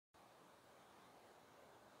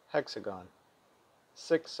Hexagon,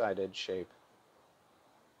 six-sided shape.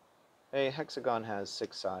 A hexagon has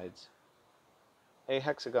six sides. A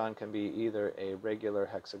hexagon can be either a regular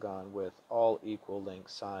hexagon with all equal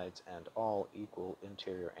length sides and all equal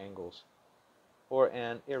interior angles, or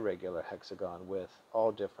an irregular hexagon with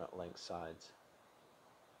all different length sides.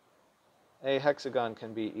 A hexagon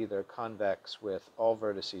can be either convex with all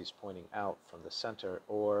vertices pointing out from the center,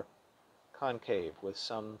 or concave with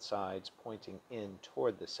some sides pointing in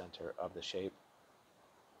toward the center of the shape.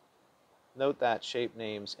 Note that shape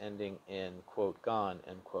names ending in "gon"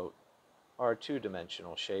 are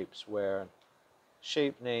two-dimensional shapes, where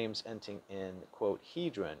shape names ending in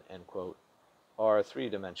 "hedron" are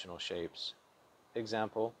three-dimensional shapes.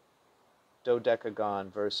 Example,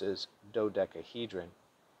 dodecagon versus dodecahedron,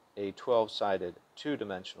 a 12-sided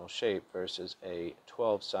two-dimensional shape versus a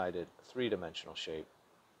 12-sided three-dimensional shape.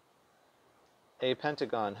 A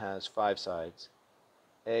pentagon has 5 sides.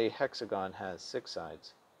 A hexagon has 6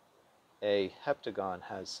 sides. A heptagon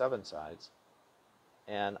has 7 sides.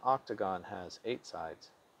 An octagon has 8 sides.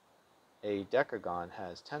 A decagon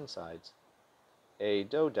has 10 sides. A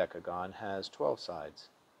dodecagon has 12 sides.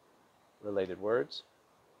 Related words: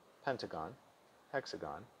 pentagon,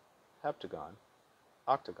 hexagon, heptagon,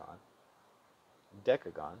 octagon,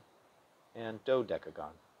 decagon, and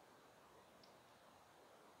dodecagon.